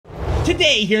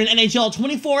Today, here in NHL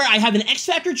 24, I have an X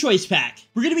Factor Choice Pack.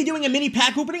 We're going to be doing a mini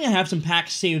pack opening. I have some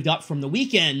packs saved up from the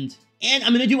weekend. And I'm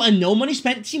going to do a no money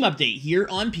spent team update here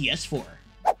on PS4.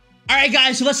 Alright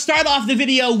guys, so let's start off the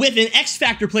video with an X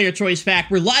Factor Player Choice Pack.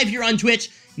 We're live here on Twitch,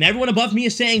 and everyone above me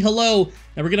is saying hello.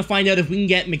 Now we're going to find out if we can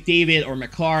get McDavid or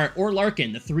Makar or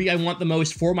Larkin, the three I want the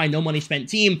most for my no money spent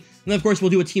team. And then of course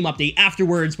we'll do a team update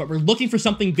afterwards, but we're looking for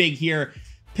something big here.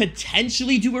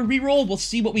 Potentially do a reroll. We'll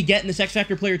see what we get in this X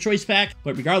Factor Player Choice Pack,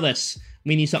 but regardless,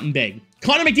 we need something big.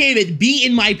 Connor McDavid, be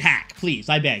in my pack, please,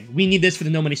 I beg. We need this for the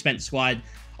no money spent squad.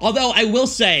 Although I will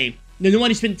say, the no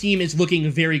money spent team is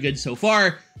looking very good so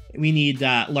far. We need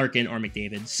Larkin or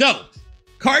McDavid. So,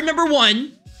 card number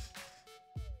 1,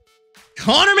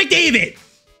 Connor McDavid,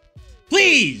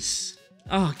 please.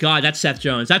 Oh God, that's Seth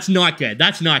Jones. That's not good.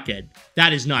 That's not good.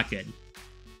 That is not good.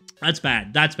 That's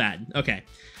bad. That's bad. Okay.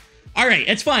 All right,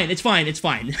 it's fine. It's fine. It's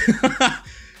fine.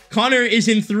 Connor is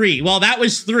in 3. Well, that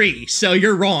was 3, so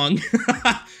you're wrong.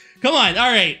 Come on. All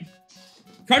right.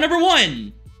 Card number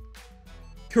 1.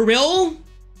 Kirill.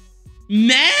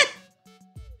 Meh.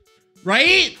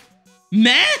 Right?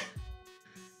 Meh?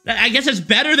 I guess that's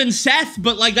better than Seth,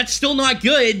 but, like, that's still not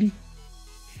good.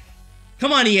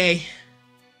 Come on, EA.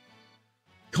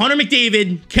 Connor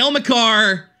McDavid. Kel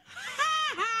Makar.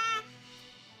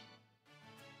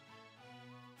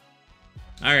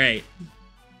 Alright.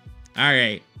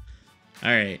 Alright.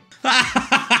 Alright.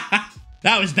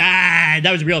 That was bad.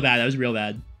 That was real bad. That was real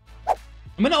bad.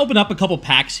 I'm gonna open up a couple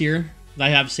packs here that I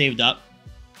have saved up.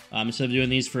 Instead of doing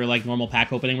these for, like, normal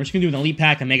pack opening. We're just gonna do an elite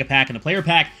pack, a mega pack, and a player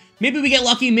pack. Maybe we get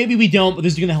lucky, maybe we don't, but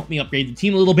this is gonna help me upgrade the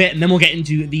team a little bit, and then we'll get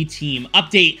into the team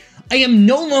update. I am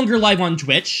no longer live on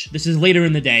Twitch. This is later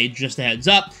in the day, just a heads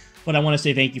up. But I want to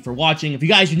say thank you for watching. If you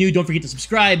guys are new, don't forget to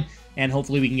subscribe, and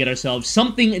hopefully we can get ourselves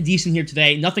something decent here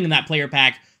today. Nothing in that player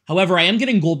pack. However, I am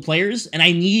getting gold players, and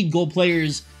I need gold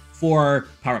players for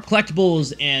power-up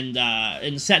collectibles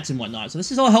and sets and whatnot. So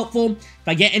this is all helpful. If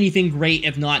I get anything, great.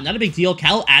 If not, not a big deal.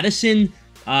 Cal Addison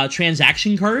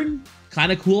transaction card.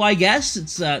 Kind of cool, I guess.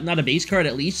 It's not a base card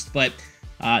at least, but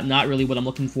not really what I'm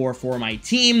looking for my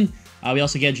team. We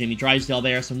also get Jamie Drysdale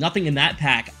there, so nothing in that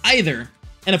pack either.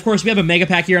 And of course, we have a mega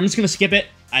pack here. I'm just going to skip it.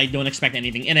 I don't expect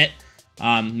anything in it.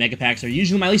 Mega packs are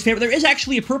usually my least favorite. There is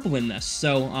actually a purple in this,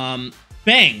 so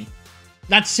bang.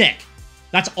 That's sick.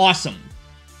 That's awesome.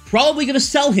 Probably going to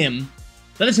sell him.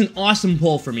 That is an awesome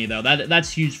pull for me, though.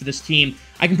 That's huge for this team.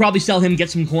 I can probably sell him, get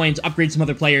some coins, upgrade some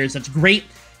other players. That's great.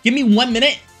 Give me 1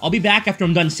 minute. I'll be back after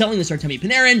I'm done selling this Artemi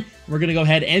Panarin. We're going to go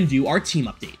ahead and do our team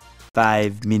update.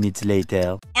 5 minutes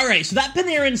later. Alright, so that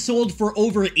Panarin sold for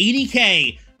over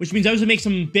 80k, which means I was going to make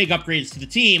some big upgrades to the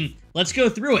team. Let's go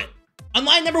through it. On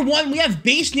line number 1, we have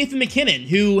base Nathan McKinnon,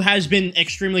 who has been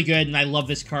extremely good, and I love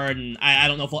this card, and I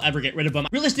don't know if I'll ever get rid of him.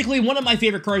 Realistically, one of my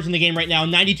favorite cards in the game right now,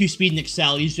 92 speed and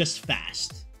excel. He's just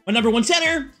fast. My number 1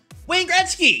 center, Wayne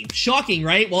Gretzky. Shocking,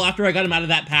 right? Well, after I got him out of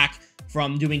that pack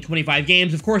from doing 25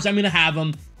 games, of course, I'm going to have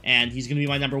him, and he's going to be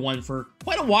my number 1 for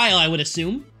quite a while, I would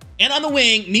assume. And on the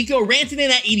wing, Mikko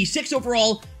Rantanen at 86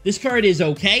 overall. This card is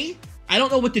okay. I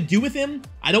don't know what to do with him.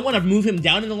 I don't want to move him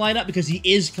down in the lineup because he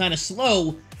is kind of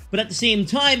slow. But at the same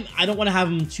time, I don't want to have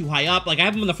him too high up. Like, I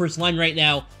have him on the first line right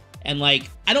now. And, like,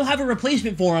 I don't have a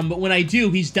replacement for him. But when I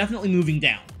do, he's definitely moving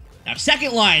down. Now,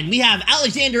 second line, we have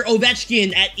Alexander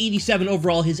Ovechkin at 87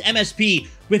 overall. His MSP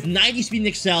with 90 speed and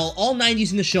excel. All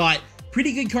 90s in the shot.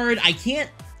 Pretty good card. I can't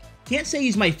say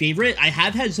he's my favorite. I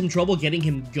have had some trouble getting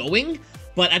him going.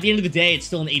 But at the end of the day, it's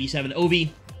still an 87 Ovi.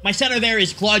 My center there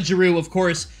is Claude Giroux, of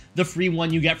course, the free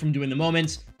one you get from doing the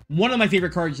moments. One of my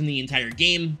favorite cards in the entire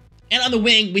game. And on the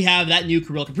wing, we have that new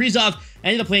Kirill Kaprizov. I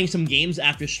ended up playing some games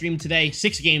after stream today,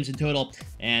 6 games in total,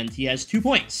 and he has 2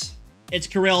 points. It's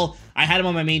Kirill. I had him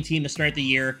on my main team to start the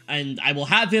year, and I will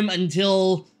have him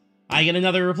until I get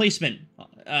another replacement.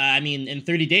 I mean, in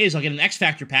 30 days, I'll get an X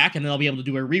Factor pack, and then I'll be able to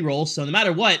do a reroll. So no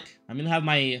matter what, I'm going to have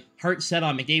my heart set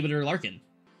on McDavid or Larkin.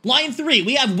 Line 3,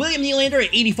 we have William Nylander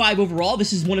at 85 overall.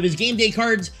 This is one of his game day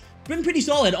cards. Been pretty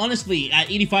solid, honestly, at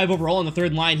 85 overall on the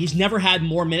third line. He's never had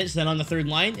more minutes than on the third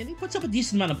line, and he puts up a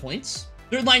decent amount of points.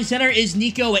 Third line center is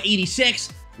Nico at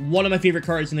 86. One of my favorite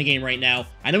cards in the game right now.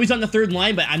 I know he's on the third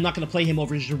line, but I'm not going to play him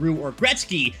over Giroux or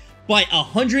Gretzky. But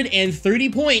 130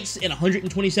 points in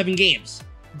 127 games.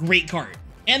 Great card.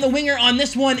 And the winger on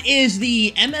this one is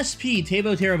the MSP,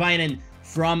 Teuvo Teravainen,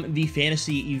 from the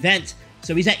fantasy event.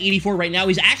 So he's at 84 right now.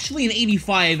 He's actually an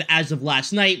 85 as of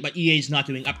last night, but EA's not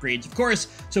doing upgrades, of course.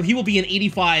 So he will be an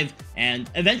 85, and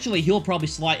eventually he'll probably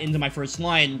slot into my first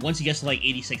line once he gets to like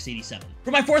 86, 87.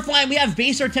 For my fourth line, we have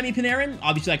base Artemi Panarin.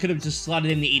 Obviously, I could have just slotted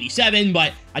in the 87,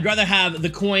 but I'd rather have the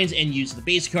coins and use the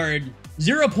base card.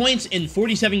 0 points in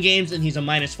 47 games, and he's a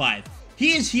 -5.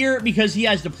 He is here because he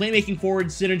has the playmaking forward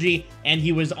synergy, and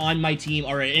he was on my team,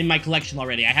 or in my collection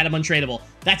already. I had him untradeable.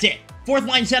 That's it. Fourth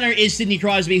line center is Sidney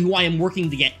Crosby, who I am working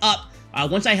to get up.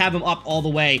 Once I have him up all the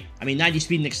way, I mean, 90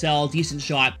 speed and excel, decent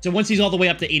shot. So once he's all the way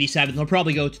up to 87, he'll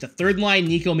probably go to the third line.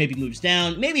 Nico maybe moves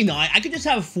down. Maybe not. I could just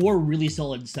have 4 really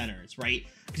solid centers, right?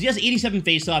 Because he has 87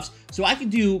 faceoffs. So I could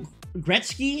do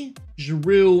Gretzky,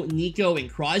 Giroux, Nico,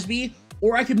 and Crosby.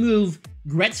 Or I could move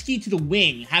Gretzky to the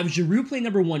wing, have Giroux play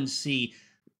number 1C.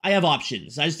 I have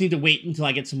options. I just need to wait until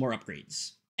I get some more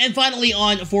upgrades. And finally,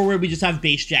 on forward, we just have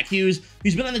base Jack Hughes,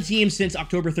 who's been on the team since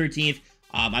October 13th.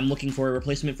 I'm looking for a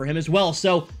replacement for him as well.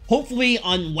 So hopefully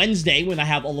on Wednesday, when I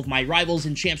have all of my rivals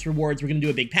and champs rewards, we're going to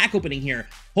do a big pack opening here.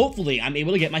 Hopefully I'm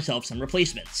able to get myself some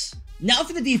replacements. Now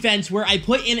for the defense, where I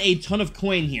put in a ton of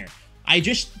coin here. I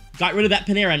just got rid of that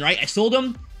Panarin, right? I sold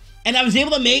him, and I was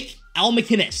able to make Al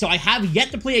McInnes. So I have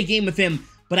yet to play a game with him,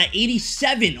 but at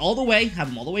 87 all the way, have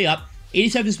him all the way up,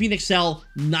 87 speed and excel,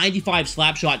 95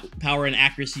 slap shot power and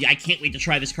accuracy. I can't wait to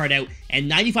try this card out. And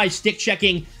 95 stick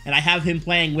checking, and I have him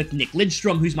playing with Nick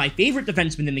Lidstrom, who's my favorite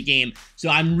defenseman in the game. So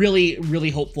I'm really, really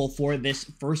hopeful for this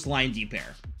first line D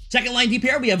pair. Second line D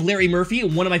pair, we have Larry Murphy,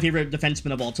 one of my favorite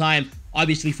defensemen of all time.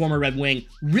 Obviously, former Red Wing.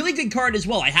 Really good card as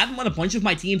well. I have him on a bunch of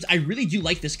my teams. I really do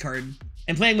like this card.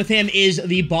 And playing with him is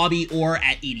the Bobby Orr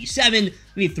at 87.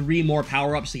 We need 3 more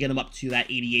power-ups to get him up to that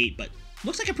 88, but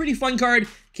looks like a pretty fun card.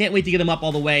 Can't wait to get him up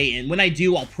all the way, and when I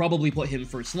do, I'll probably put him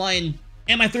first line.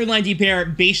 And my third line D pair,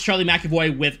 base Charlie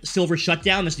McAvoy with Silver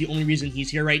Shutdown. That's the only reason he's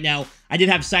here right now. I did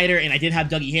have Cider, and I did have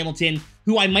Dougie Hamilton,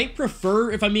 who I might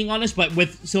prefer, if I'm being honest, but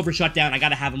with Silver Shutdown, I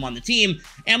gotta have him on the team.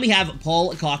 And we have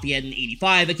Paul Coffey at an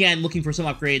 85. Again, looking for some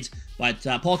upgrades, but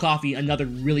Paul Coffey, another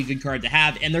really good card to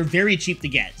have, and they're very cheap to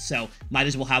get, so might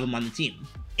as well have him on the team.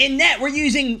 In net, we're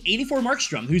using 84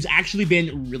 Markstrom, who's actually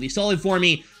been really solid for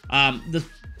me.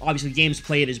 Obviously, games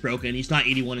played is broken. He's not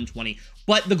 81 and 20.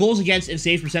 But the goals against and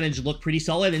save percentage look pretty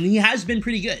solid, and he has been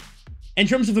pretty good. In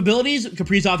terms of abilities,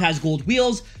 Kaprizov has Gold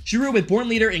Wheels, Giroux with Born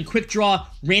Leader and Quick Draw,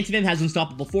 Rantanen has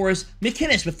Unstoppable Force,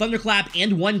 McInnes with Thunderclap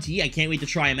and 1T. I can't wait to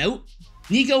try him out.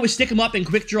 Nico with Stick 'em Up and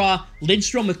Quick Draw,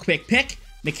 Lidstrom with Quick Pick,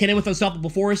 McKinnon with Unstoppable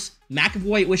Force,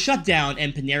 McAvoy with Shutdown,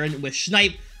 and Panarin with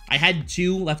Schneip. I had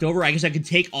 2 left over. I guess I could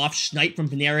take off Schneip from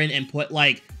Panarin and put,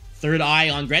 like, Third Eye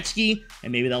on Gretzky,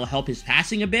 and maybe that'll help his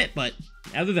passing a bit, but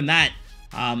other than that,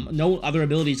 no other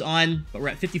abilities on, but we're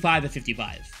at 55 of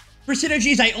 55. For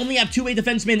synergies, I only have 2-way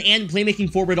defenseman and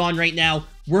playmaking forward on right now,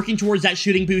 working towards that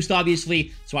shooting boost,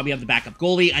 obviously. That's why we have the backup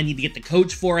goalie. I need to get the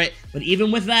coach for it, but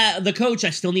even with that, the coach,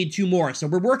 I still need 2 more, so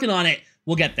we're working on it.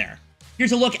 We'll get there.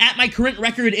 Here's a look at my current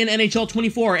record in NHL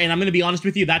 24, and I'm going to be honest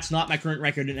with you, that's not my current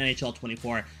record in NHL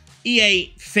 24.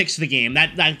 EA, fix the game.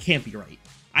 That can't be right.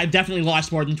 I've definitely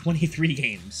lost more than 23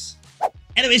 games.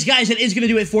 Anyways, guys, that is going to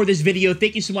do it for this video.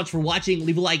 Thank you so much for watching.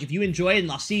 Leave a like if you enjoyed,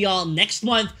 and I'll see y'all next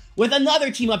month with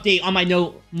another team update on my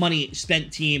no money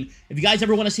spent team. If you guys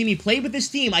ever want to see me play with this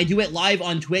team, I do it live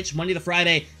on Twitch Monday to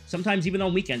Friday, sometimes even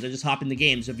on weekends. I just hop in the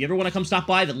game. So if you ever want to come stop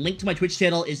by, the link to my Twitch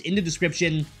channel is in the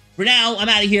description. For now, I'm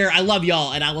out of here. I love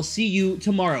y'all, and I will see you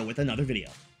tomorrow with another video.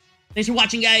 Thanks for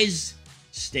watching, guys.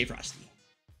 Stay frosty.